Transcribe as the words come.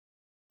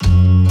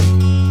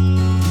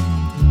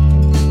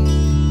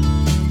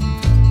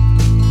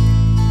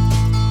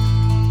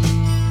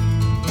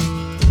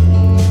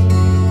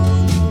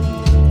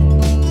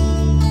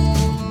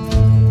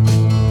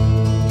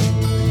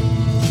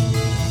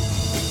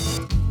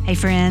Hey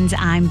friends,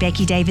 I'm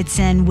Becky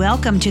Davidson.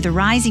 Welcome to the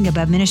Rising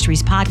Above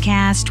Ministries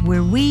podcast,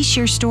 where we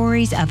share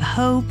stories of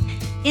hope,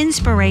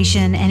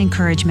 inspiration, and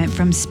encouragement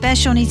from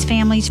special needs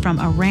families from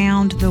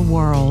around the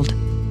world.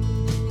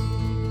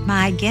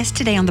 My guest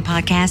today on the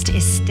podcast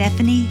is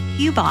Stephanie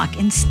Hubach,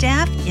 and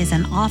Steph is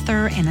an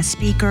author and a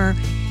speaker,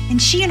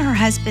 and she and her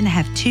husband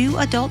have 2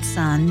 adult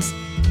sons,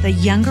 the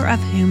younger of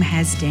whom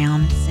has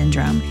Down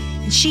syndrome.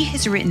 And she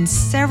has written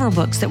several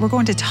books that we're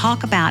going to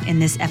talk about in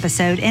this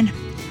episode, and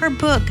her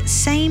book,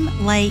 Same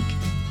Lake,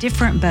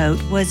 Different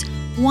Boat, was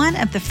one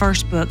of the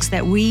first books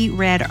that we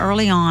read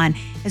early on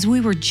as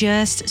we were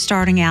just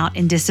starting out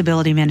in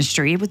disability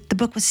ministry. The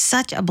book was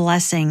such a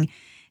blessing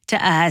to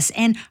us.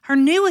 And her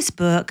newest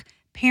book,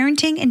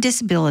 Parenting and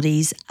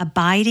Disabilities,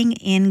 Abiding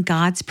in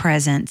God's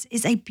Presence,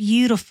 is a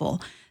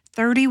beautiful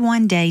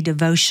 31-day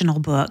devotional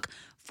book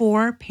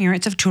for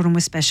parents of children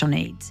with special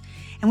needs.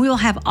 And we will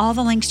have all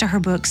the links to her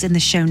books in the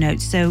show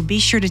notes, so be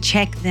sure to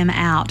check them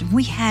out.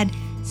 We had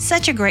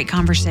such a great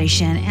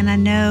conversation, and I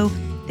know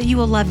that you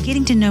will love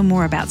getting to know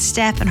more about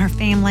Steph and her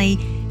family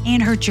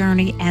and her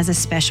journey as a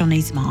special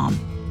needs mom.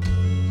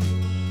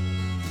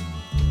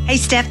 Hey,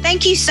 Steph,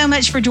 thank you so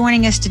much for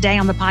joining us today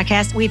on the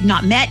podcast. We've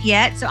not met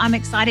yet, so I'm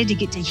excited to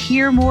get to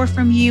hear more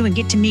from you and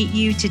get to meet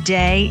you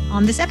today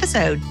on this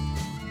episode.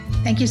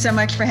 Thank you so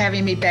much for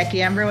having me,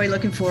 Becky. I'm really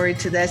looking forward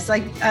to this.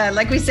 Like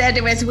we said,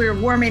 as we were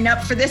warming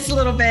up for this a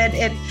little bit,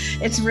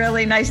 it's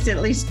really nice to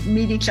at least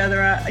meet each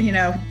other,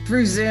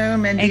 through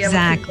Zoom and be able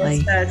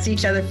to just, see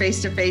each other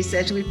face to face.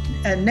 As we've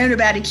known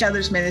about each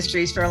other's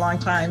ministries for a long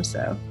time.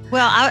 So,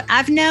 well,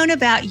 I've known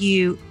about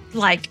you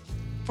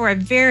for a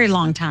very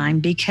long time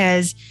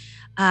because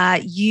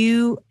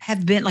you have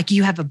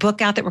a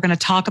book out that we're going to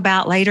talk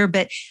about later,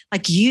 but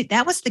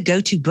that was the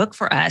go-to book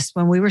for us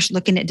when we were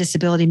looking at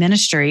disability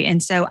ministry.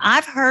 And so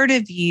I've heard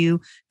of you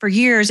for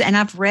years and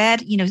I've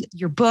read,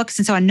 your books.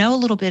 And so I know a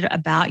little bit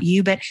about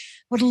you, but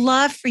would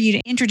love for you to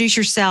introduce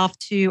yourself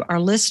to our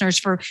listeners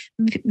for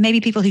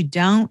maybe people who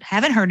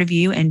haven't heard of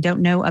you and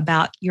don't know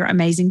about your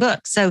amazing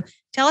book. So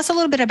tell us a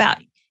little bit about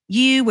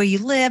you, where you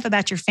live,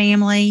 about your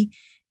family,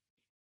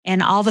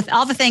 and all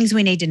the things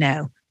we need to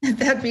know.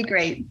 That'd be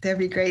great.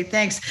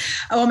 Thanks.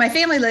 Oh, my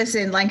family lives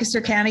in Lancaster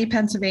County,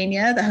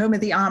 Pennsylvania, the home of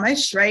the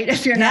Amish, right?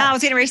 If you're not, I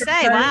was going to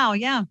say, wow,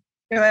 yeah.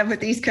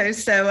 With the East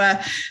Coast. So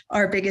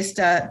our biggest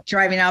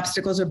driving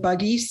obstacles are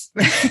buggies.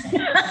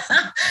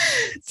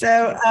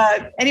 So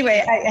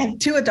anyway, I have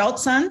 2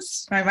 adult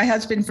sons. Right? My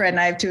husband, Fred, and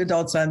I have 2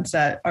 adult sons.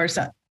 Our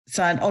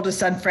oldest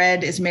son,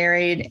 Fred, is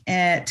married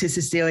to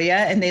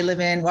Cecilia, and they live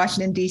in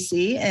Washington,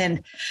 D.C.,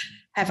 and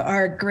have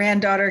our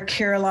granddaughter,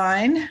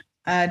 Caroline.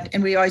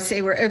 And we always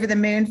say we're over the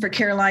moon for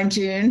Caroline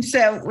June.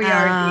 So we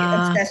are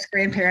the obsessed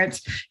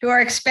grandparents who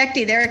are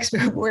expecting,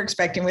 we're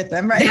expecting with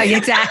them, right? No,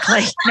 exactly.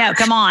 No,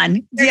 come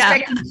on.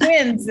 Expecting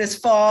twins this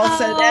fall.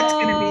 So that's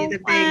going to be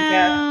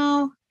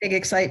the big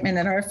excitement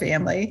in our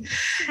family.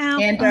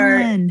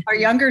 Our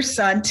younger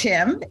son,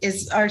 Tim,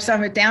 is our son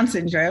with Down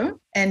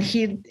syndrome. And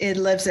he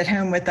lives at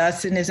home with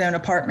us in his own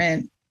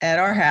apartment at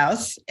our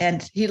house,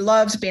 and he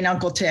loves being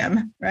Uncle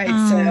Tim, right?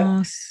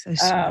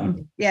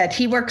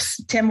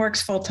 Tim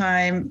works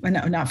full-time,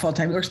 no, not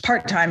full-time, he works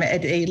part-time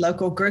at a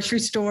local grocery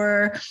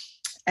store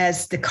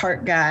as the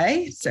cart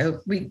guy.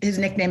 So his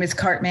nickname is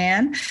Cart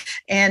Man,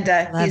 and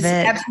he's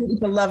absolutely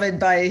beloved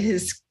by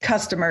his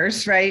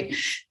customers, right?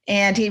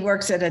 And he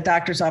works at a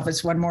doctor's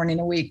office one morning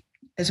a week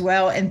as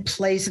well, and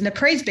plays in the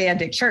praise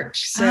band at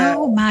church. So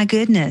oh my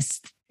goodness.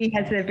 He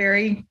has a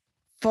very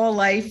full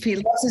life. He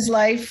loves his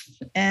life,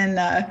 and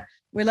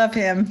we love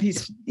him.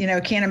 He's,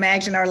 can't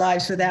imagine our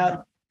lives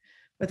without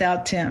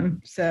Tim.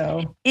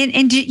 So,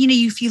 and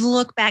if you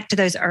look back to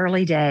those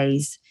early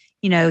days,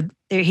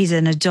 he's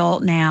an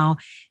adult now.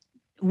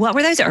 What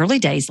were those early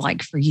days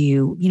like for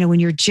you?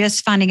 When you're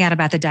just finding out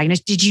about the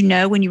diagnosis, did you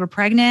know when you were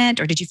pregnant,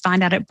 or did you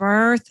find out at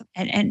birth?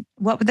 And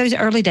what were those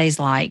early days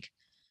like?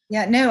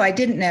 Yeah, no, I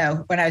didn't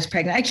know when I was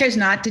pregnant. I chose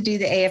not to do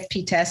the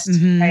AFP test,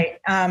 right?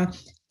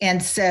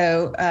 And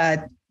so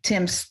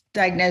Tim's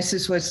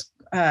diagnosis was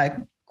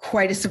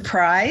quite a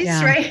surprise,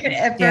 right?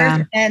 At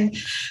birth. And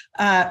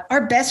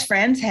our best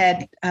friends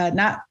had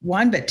not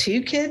 1, but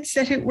 2 kids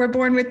that were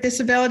born with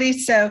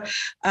disabilities. So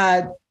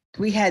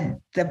we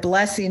had the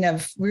blessing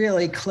of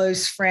really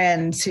close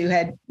friends who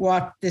had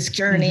walked this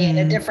journey in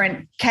a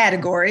different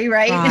category,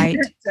 right?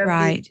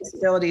 Right.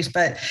 Disabilities.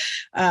 But,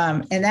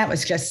 and that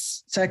was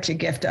just such a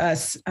gift to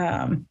us.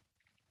 And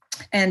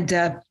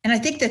I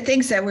think the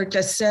things that were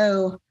just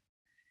so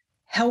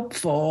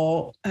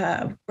helpful,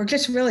 we're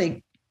just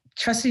really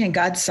trusting in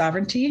God's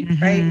sovereignty,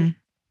 right?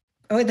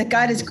 Oh, that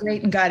God is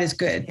great and God is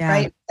good,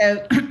 right?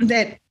 So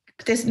that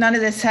none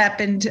of this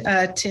happened.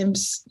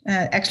 Tim's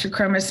extra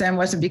chromosome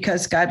wasn't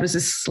because God was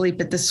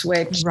asleep at the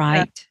switch,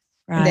 right?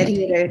 That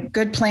he had a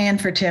good plan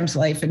for Tim's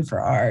life and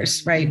for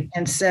ours, right?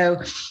 And so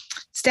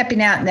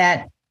stepping out in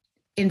that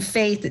in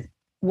faith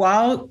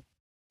while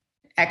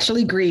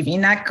actually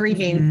grieving, not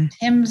grieving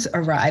Tim's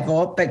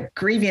arrival, but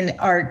grieving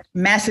our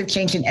massive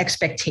change in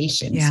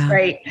expectations,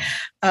 right?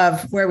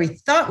 Of where we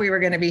thought we were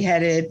going to be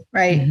headed,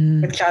 right?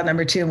 With child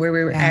number 2 and where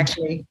we were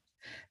actually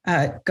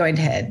going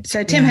ahead.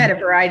 So Tim had a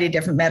variety of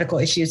different medical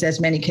issues, as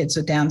many kids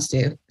with Downs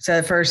do. So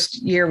the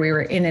first year we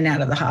were in and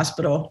out of the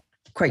hospital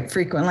quite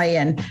frequently,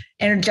 and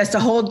just a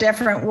whole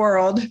different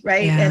world,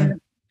 right? Yeah.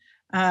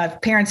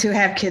 And parents who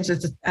have kids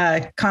with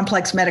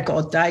complex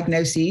medical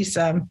diagnoses.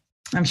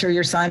 I'm sure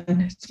your son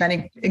has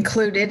been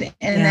included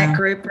in that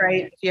group,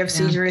 right? If you have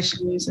seizure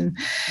issues, and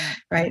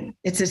right,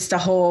 it's just a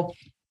whole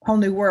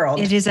new world.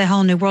 It is a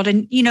whole new world.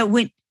 And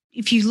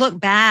if you look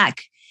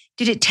back,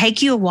 did it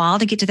take you a while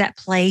to get to that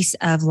place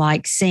of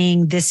like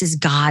seeing this is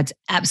God's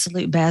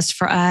absolute best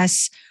for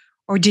us?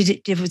 Or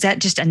was that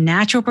just a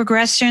natural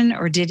progression,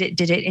 or did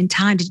it in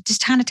time? Did it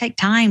just kind of take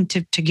time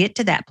to get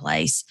to that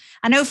place?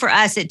 I know for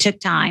us, it took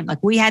time.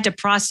 Like we had to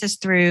process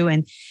through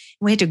and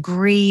we had to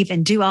grieve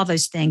and do all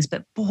those things.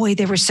 But boy,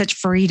 there was such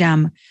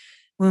freedom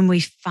when we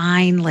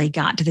finally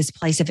got to this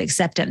place of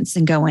acceptance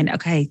and going,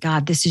 okay,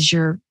 God,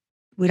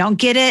 we don't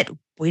get it.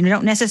 We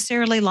don't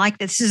necessarily like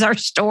this. This is our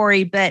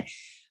story, but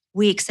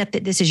we accept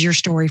that this is your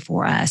story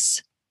for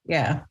us.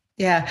 Yeah.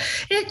 Yeah.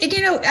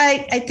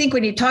 I think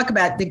when you talk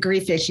about the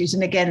grief issues,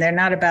 and again, they're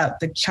not about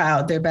the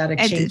child, they're about a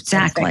change.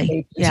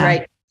 Exactly. Yeah.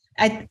 Right.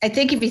 I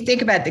think if you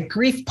think about the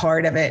grief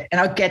part of it, and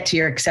I'll get to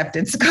your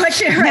acceptance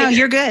question, right? No,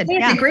 you're good.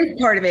 The grief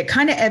part of it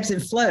kind of ebbs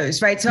and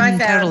flows, right? So I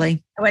found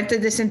totally. I went through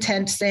this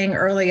intense thing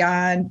early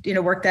on,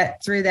 worked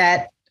through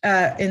that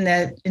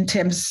in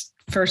Tim's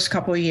first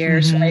couple of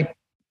years, right?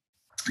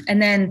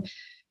 And then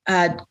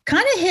kind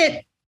of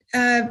hit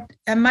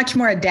a much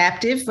more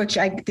adaptive, which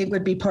I think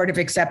would be part of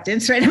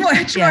acceptance, right? A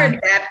much more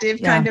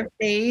adaptive kind of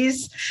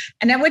phase.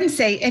 And I wouldn't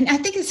say, and I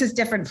think this is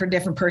different for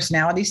different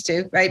personalities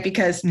too, right?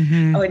 Because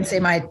I wouldn't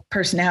say my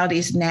personality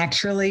is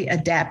naturally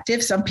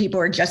adaptive. Some people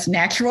are just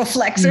natural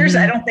flexors.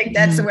 I don't think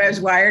that's the way I was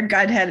wired.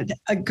 God had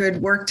a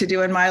good work to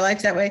do in my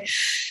life that way.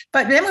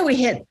 But then when we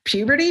hit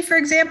puberty, for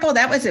example,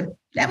 that was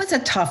a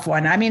tough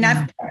one. I mean,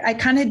 I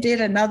kind of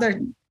did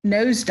another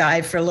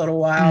nosedive for a little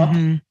while.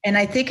 And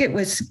I think it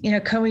was,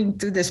 going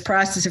through this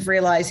process of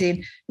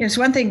realizing, it's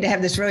one thing to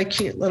have this really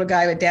cute little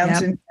guy with Down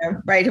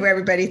syndrome, right? Who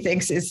everybody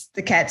thinks is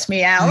the cat's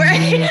meow,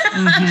 right?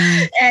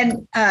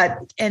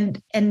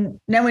 And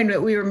knowing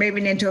that we were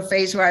moving into a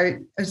phase where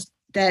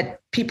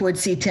that people would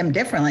see Tim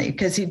differently,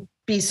 because he'd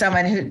be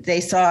someone who they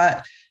saw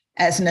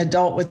as an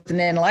adult with an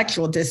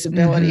intellectual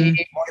disability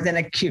more than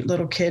a cute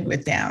little kid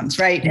with Downs,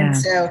 right? And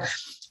so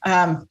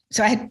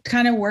I had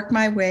kind of worked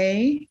my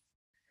way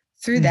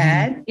through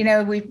that.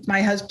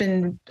 My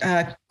husband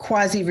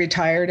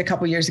quasi-retired a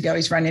couple of years ago.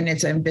 He's running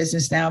his own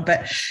business now,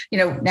 but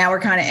now we're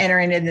kind of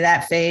entering into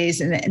that phase,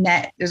 and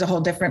that there's a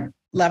whole different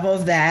level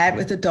of that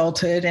with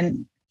adulthood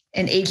and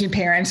aging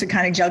parents and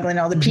kind of juggling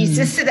all the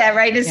pieces to that,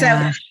 right?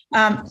 And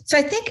so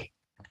I think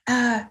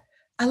a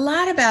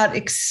lot about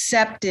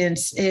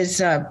acceptance is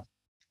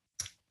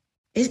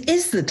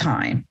the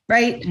time,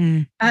 right?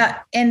 And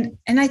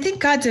I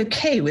think God's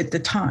okay with the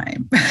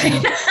time.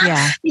 Right?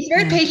 Yeah. He's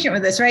very patient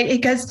with us, right?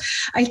 Because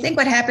I think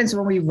what happens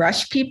when we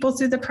rush people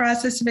through the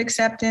process of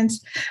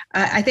acceptance,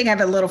 I think I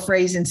have a little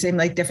phrase in Same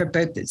Like Different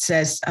Boat that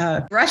says,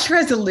 rush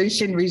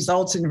resolution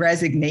results in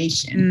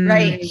resignation,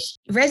 right?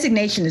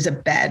 Resignation is a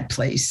bad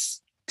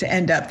place to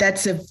end up.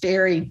 That's a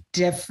very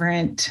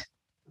different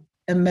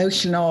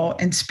emotional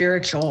and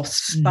spiritual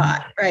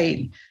spot,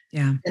 right?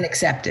 Yeah. Than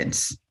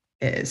acceptance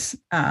is.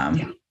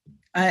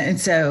 And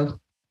so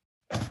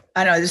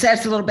I don't know,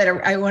 that's a little bit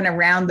I want to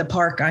round the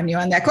park on you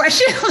on that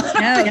question.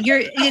 No,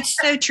 it's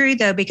so true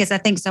though, because I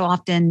think so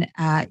often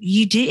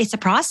it's a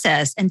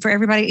process. And for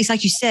everybody, it's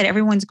like you said,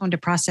 everyone's going to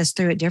process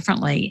through it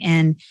differently.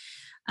 And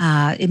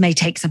it may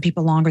take some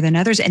people longer than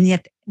others. And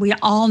yet we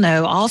all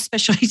know, all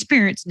special needs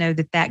parents know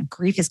that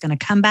grief is going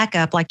to come back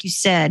up. Like you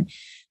said,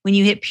 when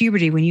you hit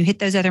puberty, when you hit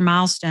those other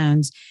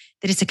milestones,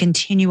 that it's a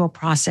continual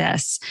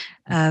process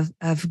of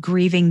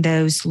grieving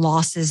those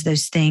losses,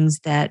 those things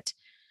that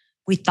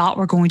we thought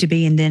were going to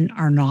be and then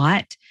are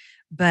not.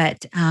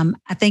 But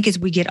I think as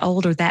we get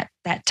older, that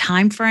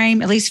time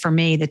frame, at least for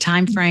me, the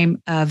time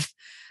frame of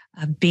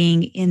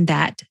being in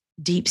that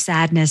deep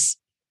sadness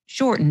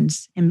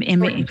shortens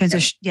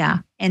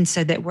and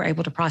so that we're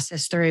able to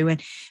process through.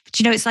 But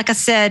it's like I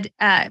said,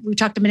 we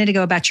talked a minute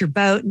ago about your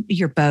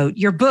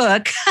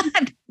book.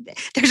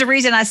 There's a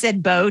reason I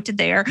said boat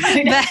there,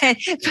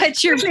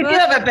 but your book. We do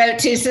have a boat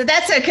too, so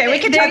that's okay. We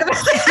can talk about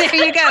that.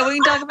 There you go.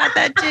 We can talk about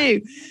that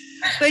too.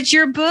 But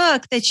your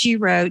book that you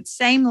wrote,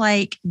 Same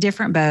Lake,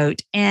 Different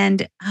Boat.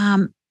 And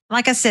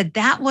like I said,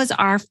 that was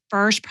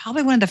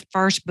probably one of the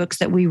first books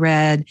that we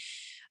read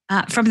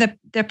from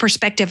the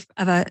perspective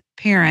of a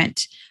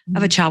parent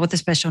of a child with a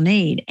special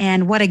need.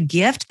 And what a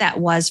gift that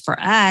was for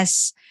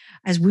us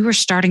as we were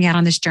starting out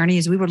on this journey,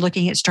 as we were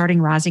looking at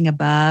starting Rising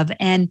Above.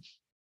 And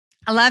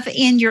I love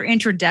in your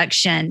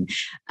introduction,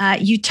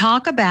 you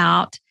talk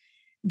about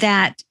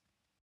that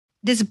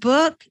this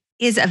book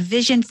is a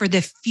vision for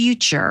the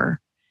future,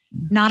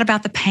 not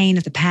about the pain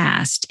of the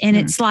past. And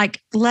it's like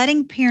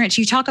letting parents,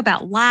 you talk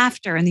about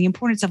laughter and the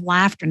importance of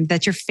laughter and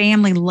that your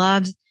family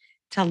loves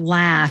to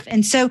laugh.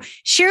 And so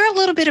share a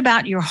little bit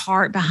about your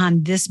heart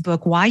behind this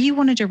book, why you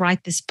wanted to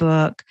write this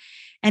book,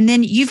 And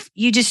then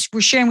you just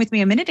were sharing with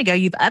me a minute ago,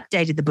 you've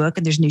updated the book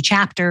and there's new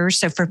chapters.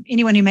 So for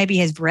anyone who maybe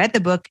has read the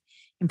book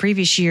in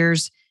previous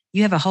years,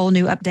 you have a whole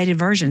new updated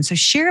version. So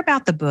share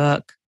about the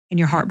book and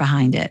your heart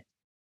behind it.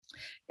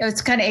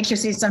 It's kind of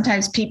interesting.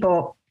 Sometimes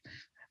people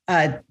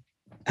will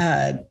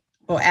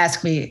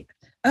ask me,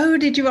 "Oh,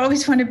 did you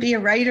always want to be a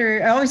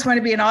writer? I always want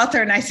to be an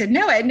author." And I said,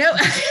 "No, it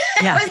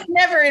was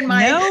never in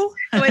my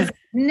it was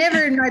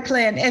never in my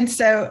plan." And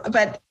so,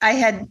 but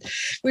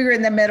we were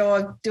in the middle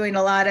of doing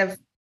a lot of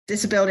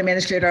disability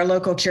ministry at our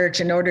local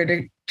church in order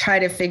to try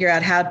to figure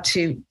out how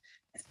to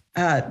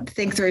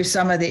think through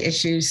some of the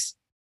issues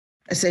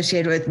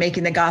associated with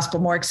making the gospel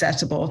more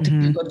accessible to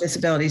people with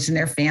disabilities and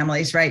their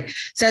families, right?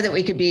 So that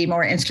we could be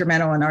more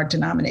instrumental in our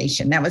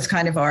denomination. That was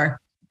kind of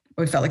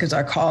we felt like it was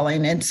our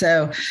calling. And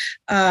so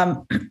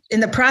in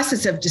the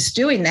process of just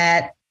doing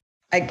that,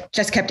 I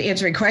just kept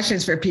answering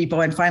questions for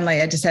people. And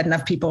finally, I just had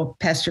enough people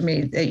pester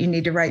me that you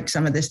need to write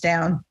some of this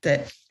down,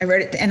 that I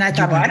wrote it. And I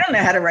thought, well, I don't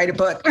know how to write a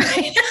book,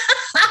 right?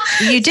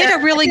 You did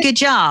a really good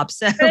job.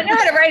 So I know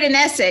how to write an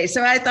essay.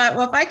 So I thought,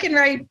 well, if I can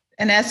write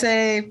an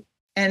essay,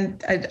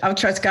 and I'll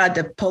trust God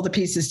to pull the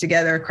pieces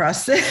together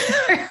across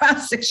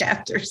the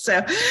chapters.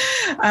 So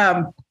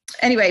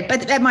anyway,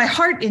 but my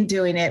heart in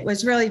doing it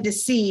was really to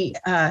see,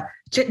 to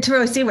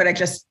really see what I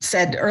just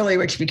said earlier,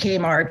 which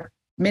became our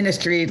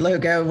ministry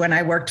logo when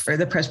I worked for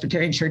the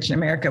Presbyterian Church in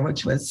America,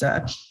 which was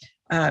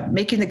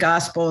making the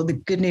gospel, the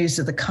good news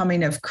of the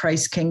coming of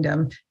Christ's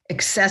kingdom,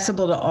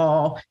 accessible to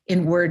all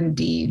in word and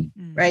deed,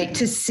 right?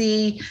 To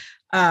see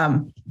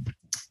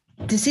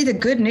the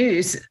good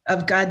news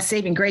of God's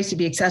saving grace to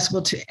be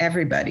accessible to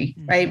everybody,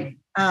 right?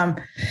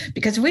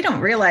 Because we don't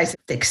realize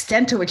the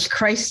extent to which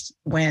Christ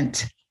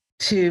went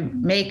to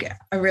make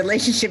a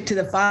relationship to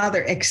the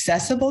Father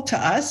accessible to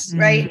us,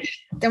 right?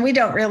 Then we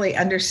don't really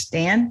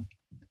understand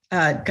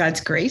God's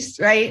grace,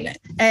 right?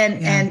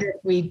 And if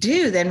we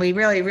do, then we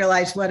really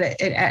realize what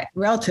a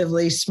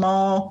relatively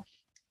small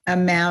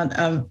amount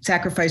of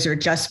sacrifice or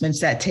adjustments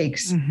that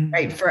takes,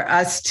 right, for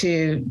us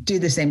to do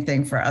the same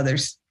thing for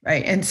others.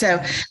 Right. And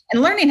so,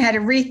 and learning how to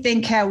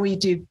rethink how we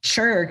do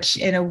church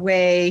in a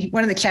way,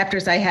 one of the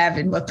chapters I have,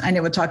 and I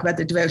know we'll talk about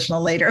the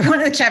devotional later. One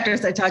of the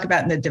chapters I talk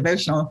about in the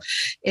devotional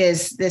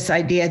is this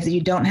idea that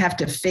you don't have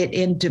to fit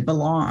in to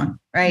belong,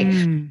 right?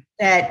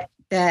 That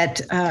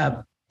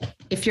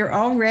if you're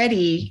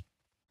already,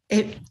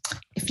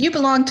 if you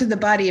belong to the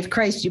body of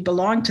Christ, you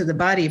belong to the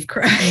body of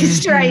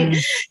Christ, right?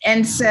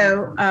 And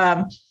so,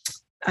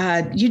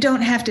 you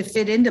don't have to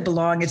fit in to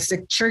belong. It's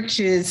the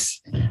church's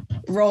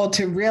role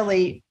to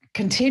really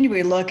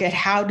continually look at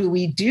how do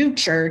we do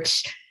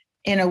church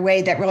in a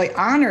way that really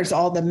honors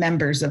all the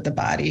members of the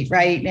body,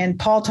 right? And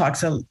Paul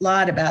talks a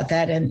lot about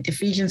that in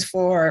Ephesians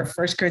 4,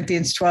 1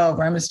 Corinthians 12,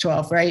 Romans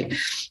 12, right?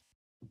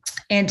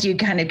 And you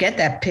kind of get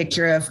that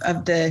picture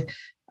of the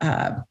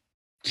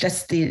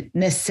just the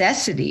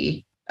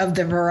necessity of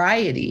the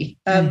variety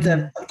of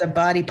the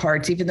body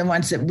parts, even the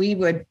ones that we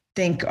would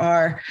think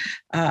are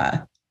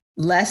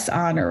less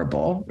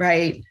honorable,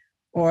 right?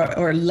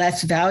 Or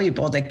less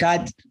valuable, that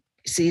God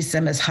sees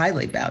them as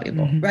highly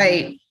valuable,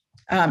 right?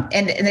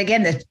 And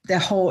again, the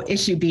whole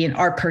issue being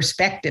our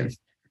perspective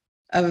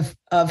of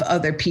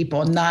other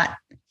people, not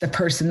the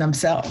person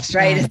themselves,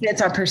 right?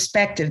 It's our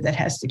perspective that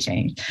has to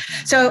change.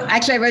 So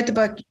actually, I wrote the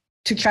book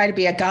to try to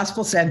be a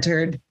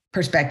gospel-centered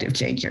perspective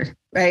changer,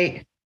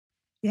 right?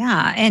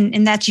 Yeah,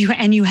 and that's you,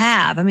 and you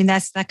have. I mean,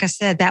 that's, like I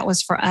said, that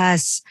was for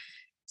us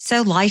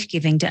so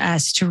life-giving to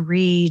us to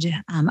read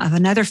of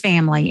another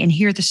family and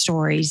hear the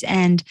stories,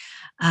 and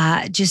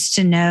just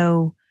to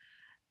know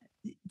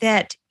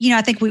that,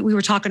 I think we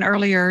were talking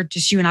earlier,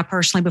 just you and I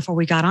personally, before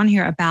we got on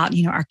here, about,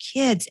 our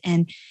kids,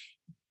 and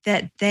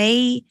that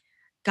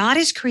God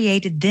has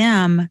created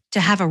them to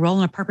have a role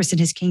and a purpose in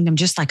his kingdom,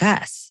 just like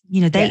us.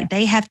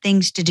 They have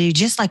things to do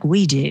just like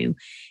we do.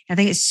 I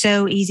think it's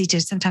so easy to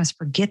sometimes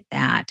forget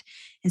that.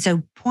 And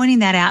so pointing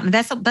that out, and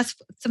that's some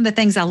of the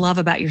things I love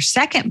about your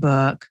second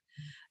book,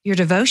 your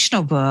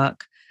devotional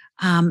book,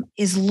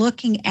 is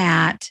looking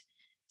at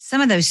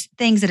some of those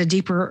things at the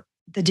deeper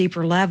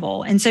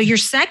level. And so your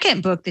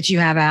second book that you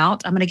have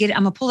out, I'm going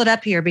to pull it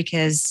up here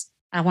because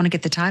I want to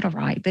get the title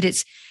right, but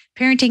it's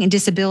Parenting and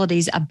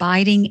Disabilities,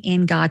 Abiding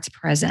in God's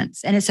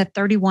Presence. And it's a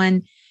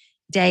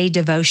 31-day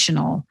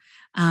devotional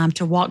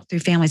to walk through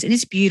families. And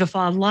it's beautiful.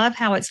 I love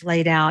how it's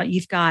laid out.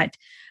 You've got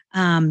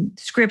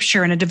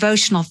scripture and a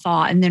devotional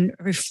thought, and then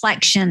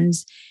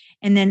reflections,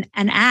 and then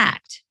an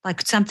act,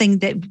 like something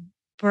that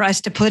for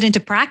us to put into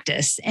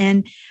practice.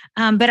 And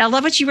but I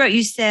love what you wrote.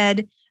 You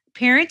said,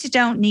 parents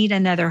don't need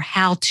another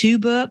how-to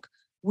book.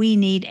 We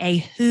need a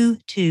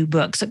who-to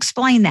book. So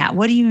explain that.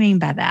 What do you mean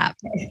by that?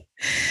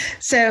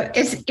 So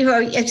it's,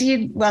 as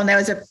you well know,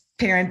 as a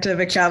parent of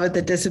a child with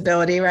a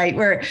disability, right?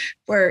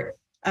 We're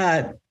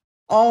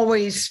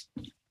always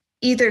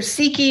either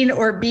seeking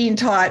or being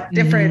taught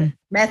different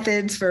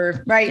methods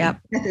for, right?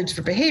 Methods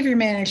for behavior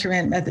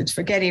management, methods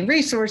for getting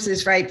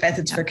resources, right?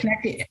 Methods for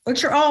connecting,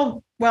 which are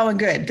all well and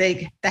good.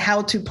 The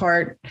how-to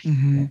part,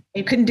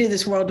 you couldn't do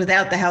this world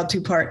without the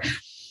how-to part.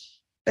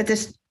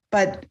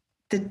 But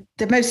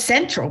the most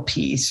central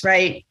piece,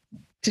 right,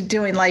 to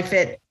doing life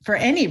for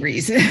any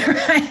reason,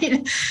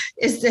 right,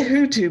 is the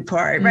who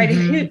part, right?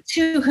 Mm-hmm.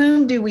 To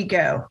whom do we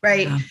go,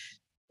 right? Yeah.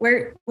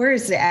 Where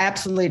is the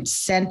absolute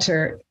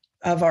center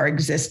of our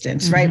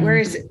existence, right?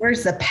 Mm-hmm.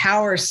 Where's the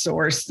power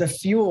source, the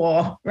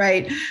fuel,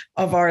 right,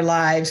 of our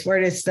lives?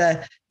 Where is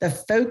the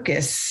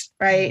focus,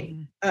 right,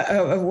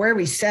 of where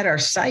we set our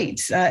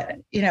sights,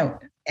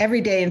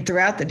 every day and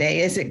throughout the day?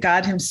 Is it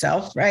God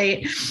himself,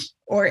 right?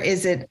 Or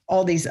is it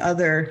all these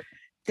other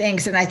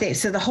things? And I think,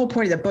 so the whole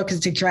point of the book is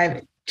to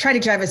try to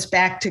drive us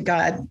back to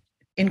God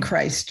in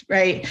Christ,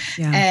 right?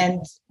 Yeah.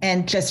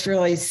 And just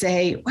really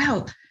say,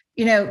 wow,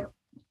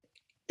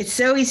 it's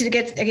so easy to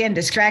get, again,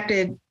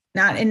 distracted,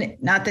 not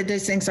that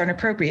those things aren't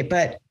appropriate,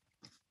 but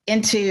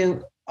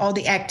into all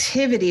the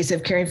activities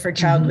of caring for a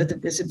child with a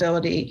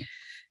disability,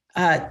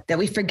 that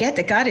we forget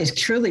that God is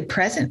truly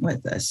present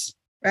with us,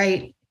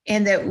 right?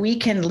 And that we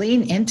can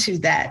lean into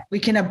that. We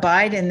can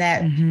abide in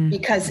that,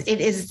 because it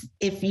is,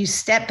 if you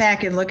step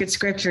back and look at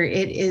scripture,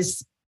 it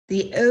is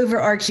the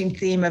overarching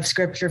theme of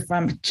scripture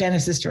from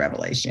Genesis to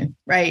Revelation,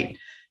 right?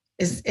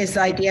 Is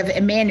the idea of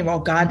Emmanuel,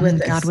 God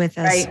with us. God with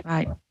us,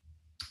 right?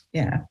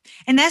 Yeah.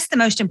 And that's the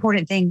most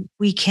important thing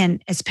we can,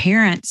 as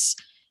parents,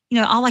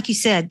 all, like you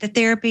said, the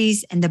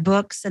therapies and the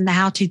books and the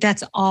how-to,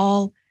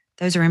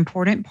 those are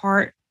important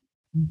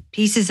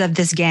pieces of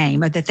this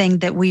game, of the thing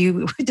that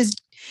this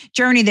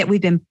journey that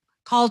we've been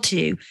called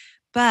to.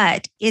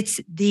 But it's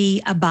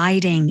the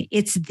abiding,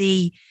 it's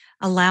the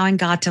allowing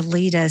God to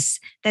lead us.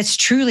 That's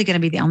truly going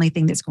to be the only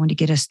thing that's going to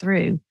get us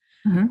through.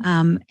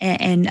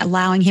 And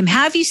allowing him.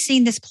 How have you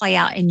seen this play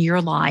out in your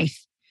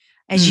life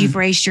as you've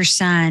raised your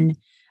son?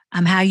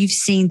 How you've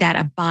seen that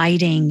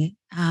abiding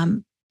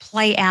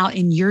play out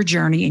in your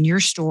journey, in your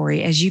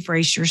story, as you've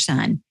raised your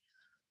son?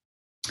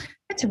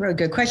 That's a really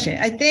good question.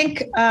 I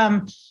think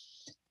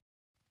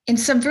in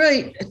some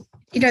really,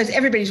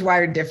 everybody's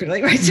wired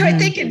differently, right? So I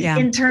think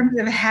in terms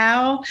of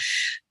how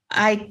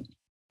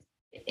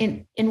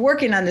in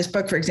working on this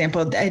book, for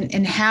example,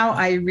 and how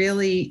I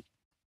really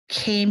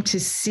came to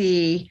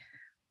see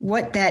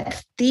what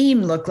that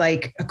theme looked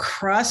like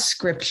across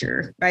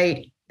scripture,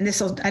 right? And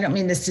I don't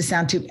mean this to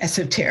sound too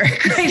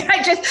esoteric,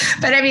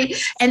 right?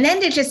 And then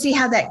to just see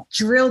how that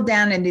drilled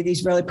down into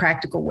these really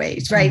practical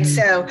ways, right?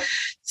 So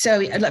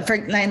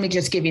let me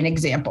just give you an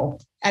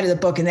example out of the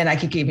book, and then I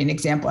could give you an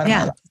example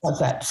out of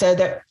that. So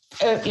that,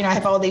 I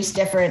have all these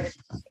different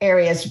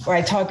areas where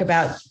I talk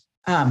about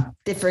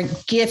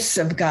different gifts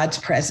of God's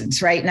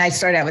presence, right? And I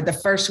start out with the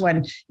first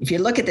one. If you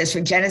look at this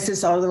from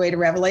Genesis all the way to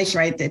Revelation,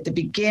 right, at the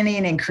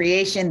beginning and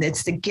creation,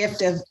 that's the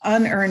gift of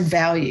unearned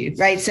value,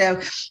 right? So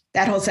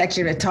that whole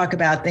section would talk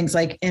about things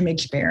like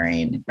image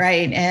bearing,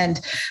 right? And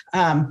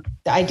the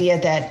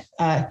idea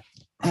that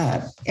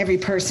every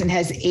person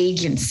has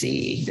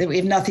agency, that we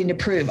have nothing to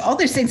prove, all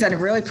those things on a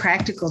really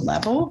practical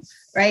level,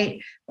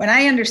 right? When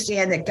I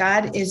understand that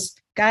God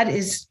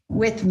is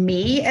with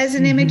me as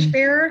an image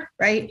bearer,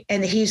 right?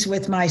 And he's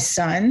with my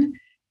son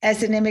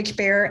as an image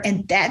bearer.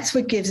 And that's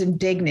what gives him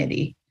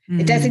dignity.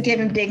 It doesn't give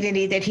him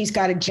dignity that he's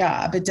got a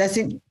job. It's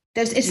Beautiful.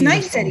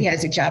 Nice that he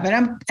has a job.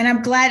 And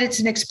I'm glad it's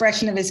an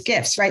expression of his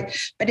gifts, right?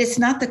 But it's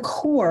not the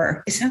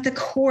core. It's not the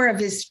core of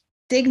his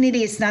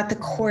dignity. It's not the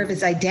core of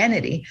his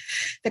identity.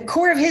 The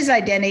core of his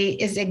identity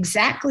is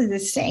exactly the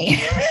same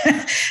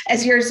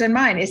as yours and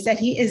mine, is that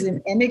he is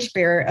an image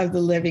bearer of the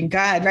living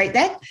God, right?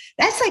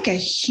 That's such a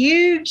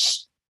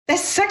huge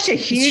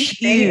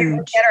thing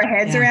to get our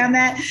heads around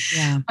that.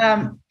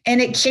 Yeah. And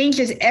it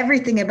changes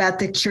everything about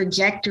the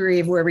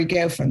trajectory of where we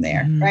go from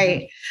there,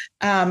 right?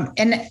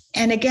 And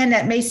again,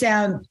 that may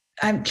sound,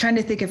 I'm trying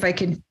to think if I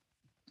can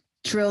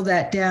drill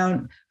that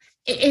down.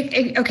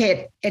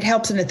 It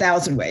helps in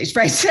 1,000 ways,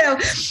 right? So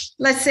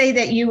let's say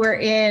that you were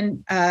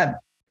in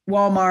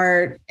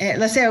Walmart.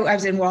 Let's say I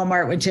was in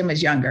Walmart when Tim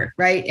was younger,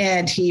 right?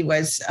 And he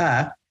was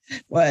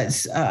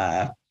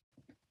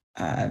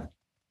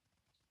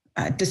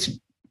just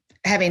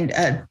having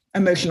an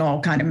emotional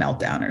kind of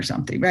meltdown or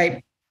something,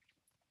 right?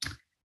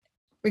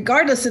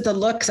 Regardless of the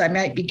looks I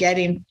might be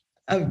getting,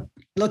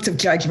 looks of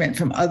judgment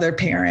from other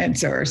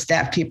parents or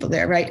staff people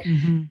there, right?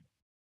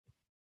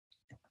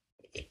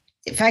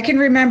 If I can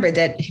remember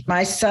that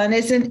my son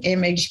is an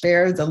image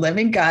bearer of the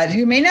living God,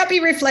 who may not be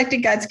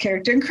reflecting God's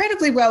character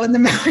incredibly well in the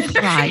moment,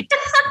 right?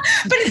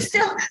 But it's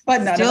still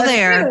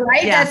there, do,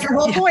 right? Yeah. That's the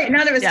whole point.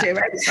 None of us do,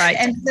 right? Right.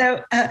 And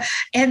so,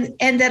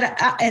 and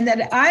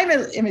that I'm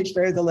an image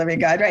bearer of the living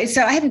God, right?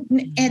 So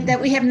and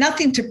that we have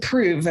nothing to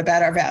prove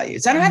about our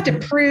values. I don't have to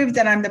prove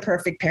that I'm the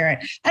perfect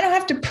parent. I don't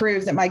have to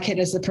prove that my kid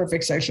has the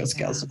perfect social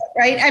skills,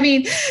 right? I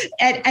mean,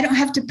 I don't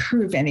have to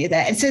prove any of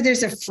that. And so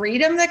there's a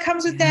freedom that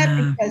comes with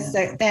that, because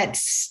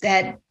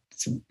that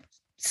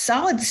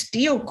solid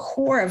steel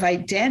core of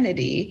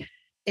identity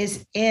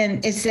is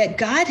that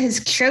God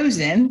has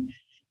chosen,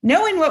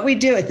 knowing what we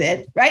do with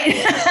it, right?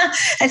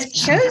 has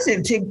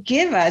chosen to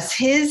give us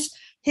his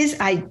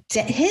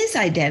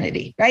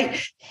identity,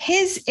 right?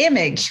 His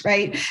image,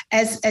 right?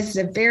 As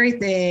the very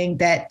thing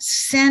that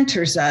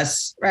centers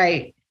us,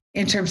 right?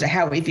 in terms of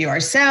how we view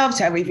ourselves,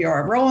 how we view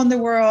our role in the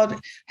world,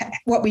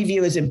 what we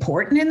view as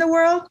important in the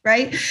world,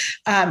 right?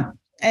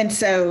 And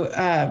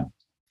so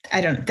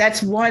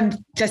that's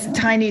one just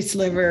tiny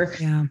sliver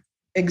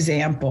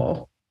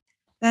example.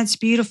 That's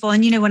beautiful.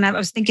 And, when I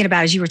was thinking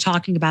about, as you were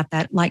talking about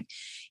that, like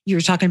you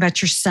were talking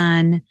about your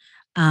son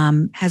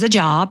has a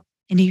job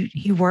and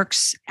he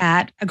works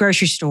at a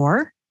grocery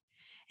store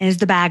and is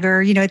the bagger,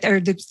 or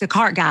the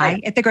cart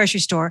guy at the grocery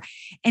store.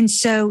 And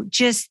so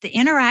just the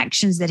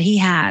interactions that he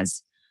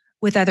has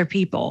with other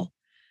people,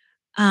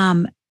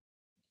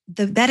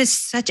 that is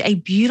such a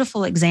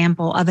beautiful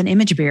example of an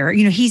image bearer.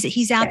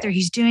 He's out there,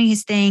 he's doing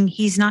his thing.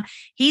 He's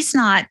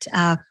not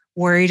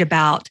worried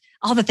about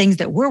all the things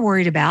that we're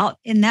worried about.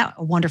 Isn't that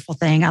a wonderful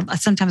thing? I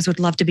sometimes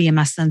would love to be in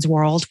my son's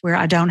world where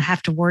I don't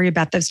have to worry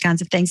about those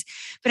kinds of things.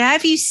 But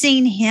have you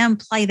seen him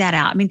play that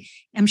out? I mean,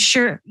 I'm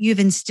sure you've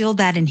instilled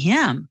that in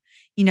him,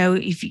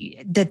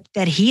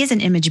 that he is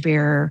an image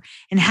bearer.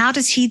 And how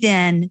does he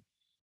then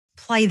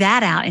play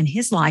that out in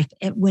his life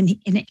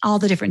in all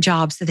the different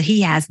jobs that he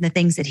has and the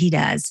things that he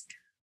does?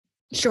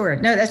 Sure.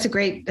 No, that's a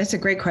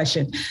great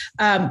question.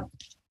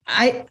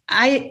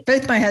 I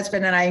both my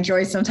husband and I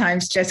enjoy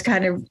sometimes just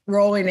kind of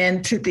rolling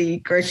into the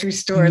grocery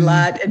store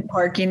lot and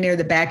parking near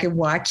the back and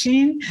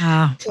watching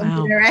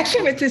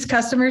interaction with his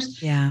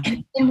customers. Yeah.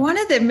 And one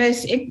of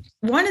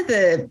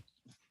the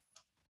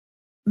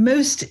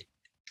most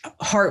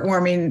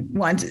heartwarming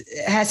ones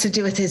has to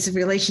do with his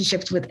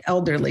relationships with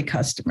elderly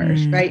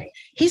customers, right?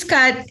 He's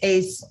got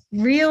a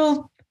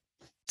real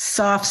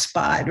soft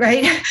spot,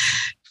 right?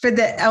 For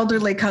the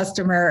elderly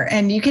customer.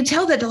 And you can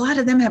tell that a lot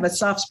of them have a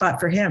soft spot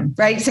for him,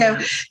 right? So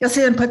you'll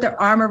see them put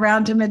their arm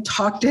around him and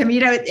talk to him,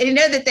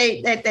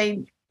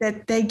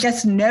 that they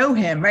just know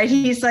him, right?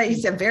 He's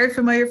a very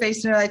familiar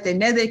face in their life. They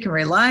know they can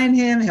rely on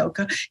him.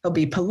 He'll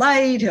be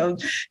polite. He'll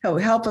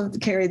help them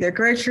carry their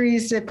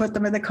groceries, to put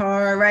them in the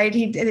car, right?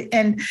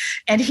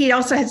 And he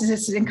also has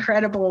this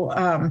incredible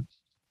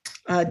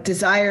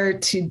desire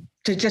to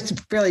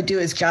just really do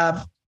his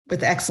job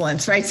with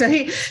excellence, right? So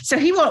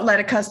he won't let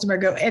a customer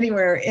go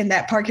anywhere in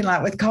that parking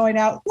lot with calling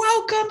out,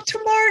 "Welcome to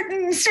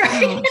Martin's,"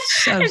 right? Oh,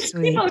 so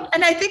sweet.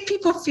 And I think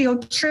people feel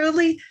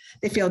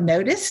they feel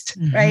noticed,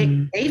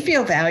 right? They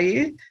feel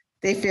valued,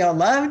 they feel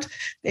loved,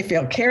 they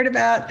feel cared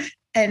about.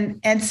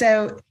 And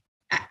so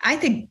I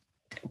think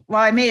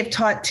while I may have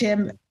taught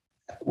Tim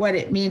what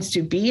it means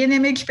to be an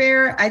image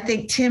bearer, I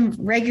think Tim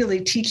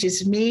regularly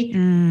teaches me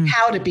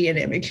how to be an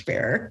image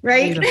bearer,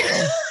 right?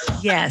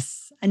 Yes.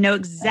 I know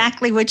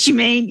exactly what you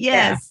mean. Yes.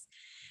 Yeah.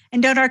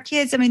 And don't our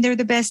kids, they're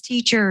the best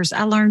teachers.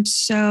 I learned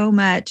so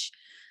much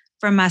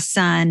from my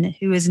son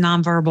who is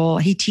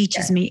nonverbal. He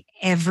teaches me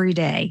every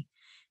day.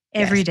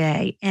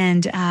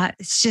 And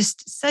it's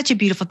just such a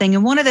beautiful thing.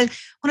 And one of the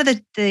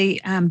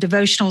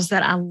devotionals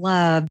that I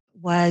love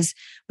was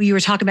when you were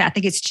talking about, I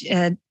think it's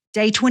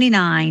day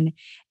 29.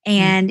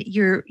 And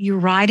you're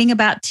writing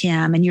about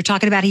Tim and you're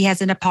talking about he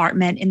has an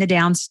apartment in the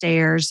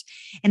downstairs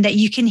and that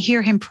you can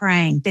hear him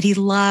praying, that he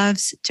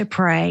loves to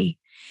pray.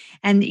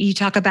 And you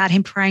talk about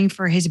him praying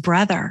for his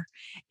brother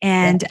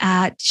and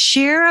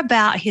share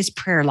about his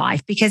prayer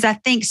life, because I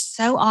think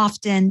so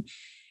often,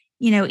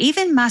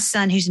 even my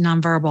son who's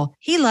nonverbal,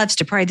 he loves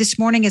to pray. This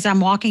morning, as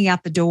I'm walking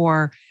out the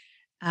door,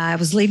 I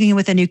was leaving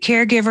with a new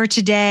caregiver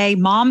today.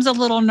 Mom's a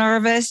little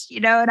nervous,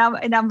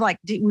 and I'm like,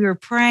 we were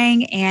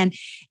praying and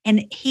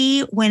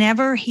he,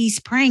 whenever he's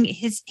praying,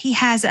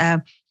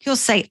 he'll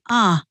say,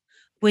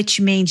 which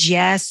means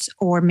yes,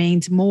 or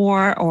means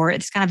more, or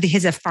it's kind of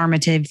his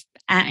affirmative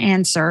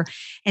answer.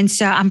 And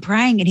so I'm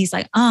praying and he's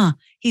like,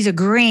 he's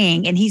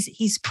agreeing and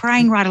he's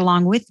praying right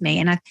along with me.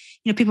 And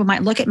people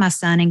might look at my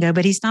son and go,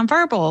 but he's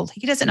nonverbal.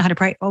 He doesn't know how to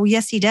pray. Oh,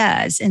 yes, he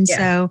does. And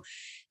so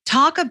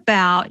talk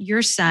about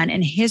your son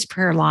and his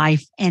prayer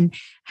life and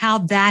how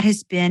that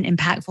has been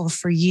impactful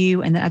for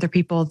you and the other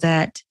people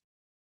that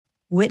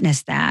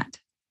witnessed that.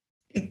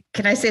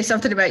 Can I say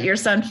something about your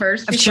son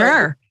first?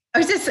 Sure. I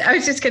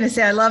was just going to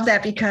say, I love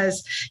that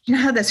because you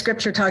know how the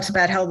scripture talks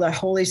about how the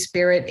Holy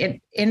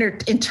Spirit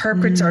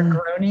interprets our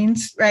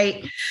groanings,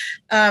 right?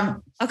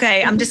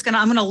 Okay. I'm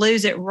going to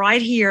lose it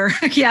right here.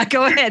 Yeah,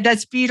 go ahead.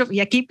 That's beautiful.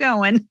 Yeah, keep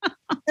going.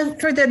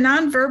 For the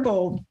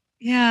nonverbal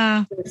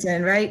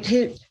person, right?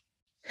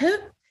 Who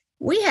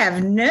we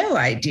have no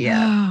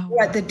idea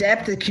what the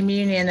depth of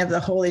communion of the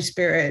Holy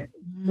Spirit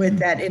with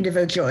that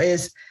individual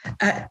is.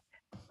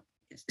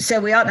 So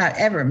we ought not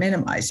ever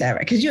minimize that, right?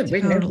 Because you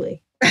agree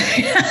totally.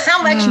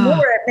 How much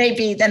more it may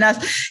be than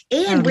us.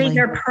 And we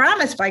are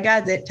promised by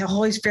God that the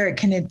Holy Spirit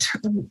can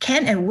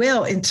and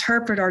will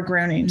interpret our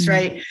groanings,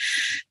 right?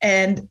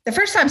 And the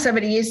first time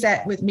somebody used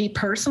that with me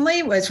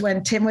personally was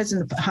when Tim was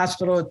in the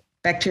hospital with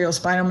bacterial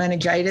spinal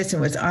meningitis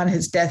and was on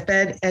his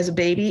deathbed as a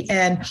baby.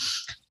 And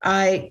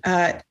I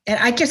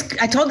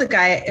told the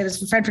guy, it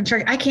was a friend from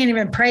church, I can't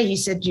even pray. He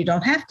said, you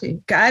don't have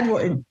to.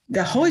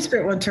 The Holy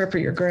Spirit will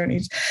interpret your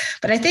groanings.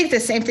 But I think the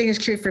same thing is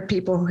true for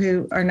people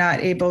who are not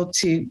able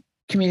to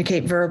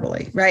communicate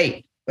verbally,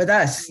 right? With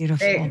us,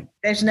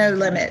 there's no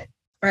limit,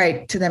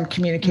 right, to them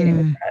communicating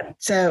with God.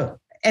 So,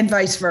 and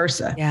vice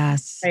versa.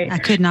 Yes, right? I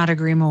could not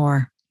agree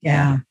more.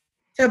 Yeah.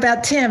 So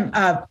about Tim,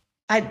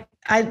 I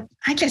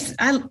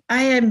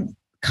am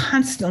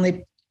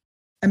constantly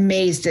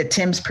amazed at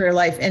Tim's prayer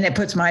life, and it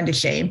puts mine to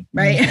shame,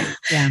 right?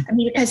 Yeah. I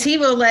mean, because he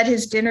will let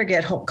his dinner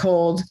get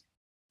cold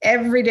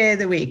every day of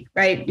the week,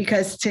 right?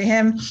 Because to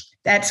him,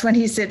 that's when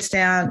he sits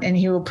down and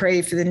he will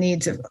pray for the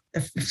needs of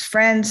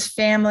friends,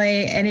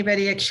 family,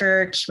 anybody at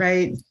church,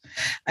 right?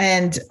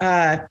 And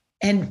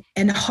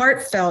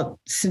heartfelt,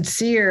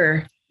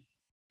 sincere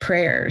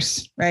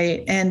prayers,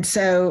 right? And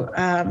so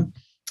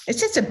it's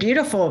just a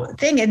beautiful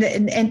thing.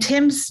 And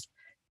Tim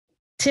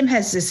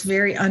has this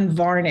very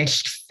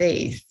unvarnished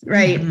faith,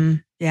 right? Mm-hmm.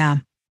 Yeah.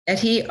 That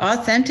he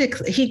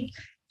authentically,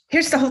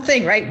 here's the whole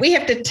thing, right? We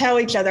have to tell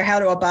each other how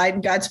to abide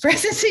in God's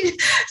presence.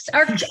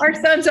 Our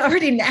sons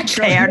already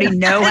naturally. They already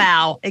know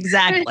how.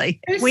 Exactly.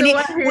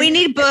 We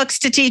need books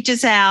to teach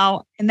us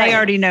how, and they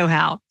already know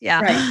how.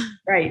 Yeah.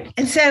 Right.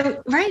 And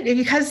so,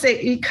 because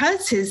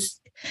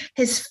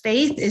his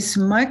faith is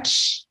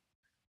much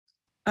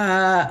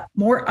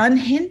more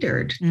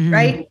unhindered,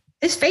 right?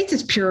 His faith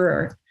is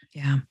purer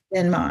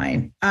than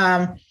mine.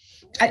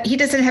 He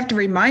doesn't have to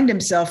remind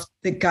himself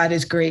that God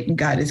is great and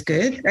God is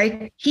good,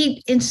 right?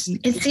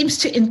 It seems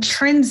to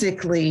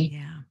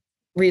intrinsically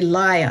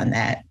rely on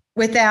that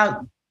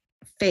without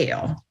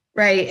fail,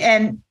 right?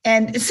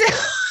 And so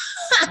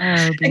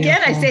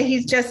again, I say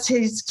he's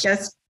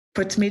just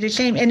puts me to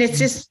shame. And it's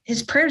just,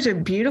 his prayers are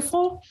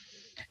beautiful.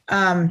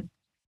 And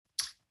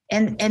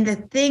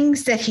the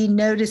things that he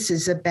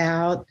notices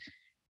about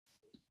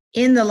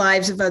in the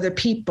lives of other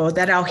people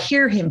that I'll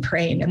hear him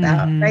praying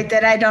about, right?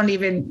 That I don't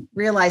even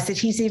realize that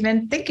he's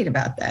even thinking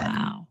about that.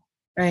 Wow.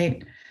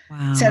 Right.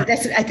 Wow. So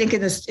that's, I think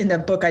in the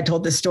book, I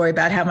told the story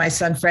about how my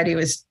son, Freddie,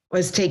 was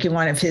taking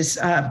one of his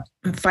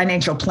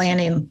financial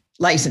planning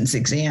license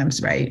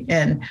exams. Right.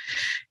 And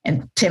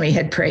Timmy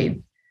had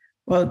prayed,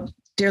 well,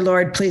 dear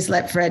Lord, please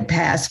let Fred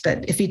pass.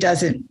 But if he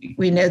doesn't,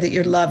 we know that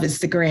your love is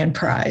the grand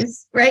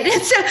prize. Right.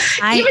 And so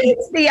even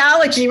his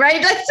theology,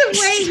 right? That's the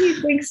way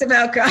he thinks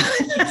about God.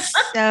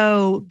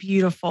 So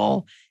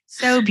beautiful.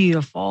 So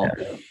beautiful.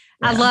 Yeah.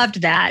 I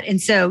loved that.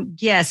 And so,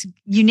 yes,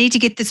 you need to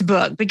get this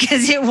book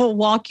because it will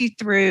walk you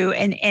through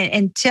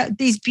and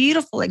these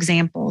beautiful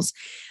examples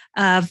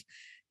of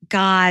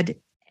God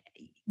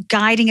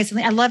guiding us.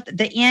 I love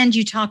the end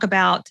you talk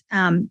about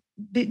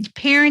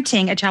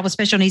parenting a child with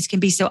special needs can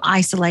be so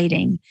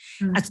isolating.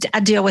 I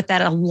deal with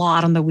that a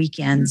lot on the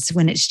weekends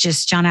when it's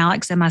just John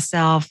Alex and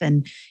myself.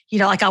 And,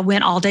 like I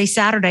went all day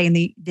Saturday and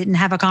didn't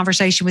have a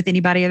conversation with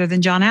anybody other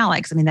than John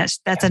Alex. I mean, that's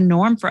a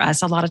norm for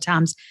us a lot of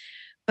times.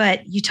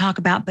 But you talk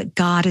about, but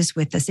God is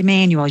with us.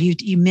 Emmanuel,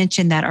 you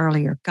mentioned that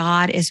earlier.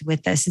 God is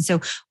with us. And so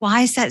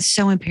why is that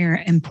so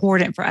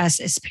important for us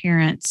as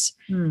parents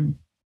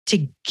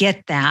to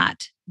get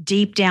that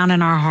deep down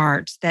in our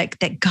hearts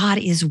that God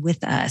is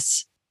with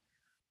us?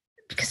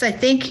 Because I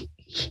think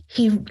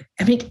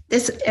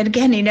this, and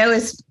again,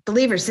 as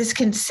believers, this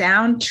can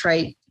sound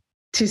trite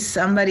to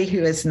somebody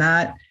who has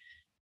not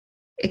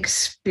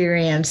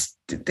experienced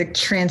the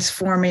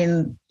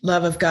transforming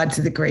love of God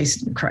through the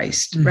grace in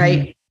Christ,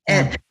 right?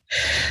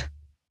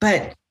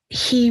 But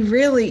he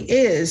really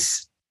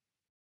is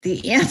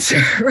the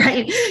answer,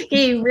 right?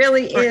 He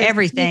really is. For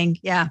everything,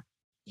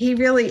 He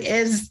really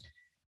is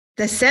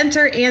the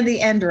center and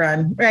the end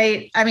run,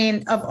 right? I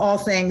mean, of all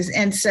things.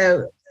 And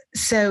so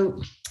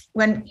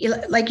when,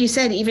 like you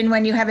said, even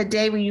when you have a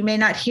day where you may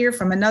not hear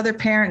from another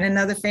parent,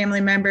 another family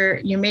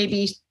member, you may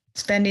be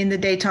spending the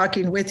day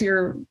talking with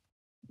your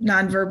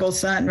nonverbal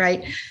son,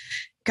 right?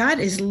 God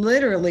is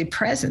literally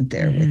present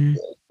there with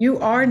you. You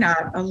are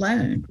not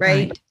alone,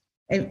 right?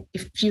 And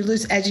if you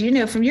lose, as you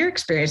know from your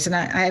experience, and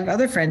I have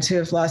other friends who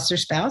have lost their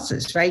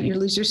spouses, right? You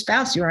lose your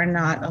spouse, you are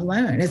not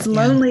alone. As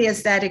lonely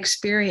as that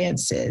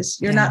experience is,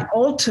 you're not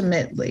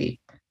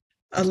ultimately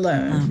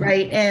alone,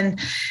 right? And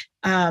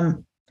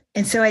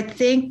so I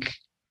think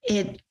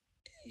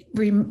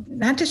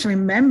not just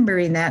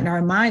remembering that in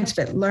our minds,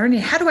 but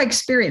learning, how do I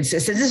experience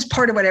this? And this is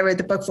part of what I wrote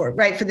the book for,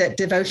 right? For the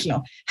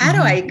devotional. How do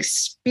I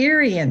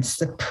experience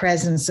the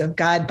presence of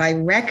God by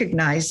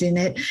recognizing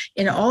it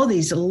in all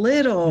these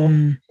little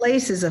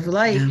places of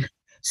life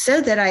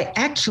so that I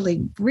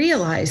actually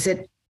realize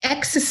that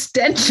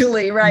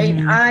existentially, right?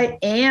 I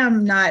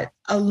am not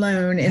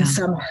alone in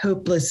some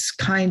hopeless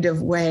kind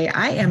of way.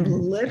 I am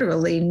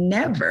literally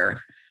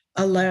never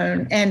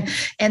alone. And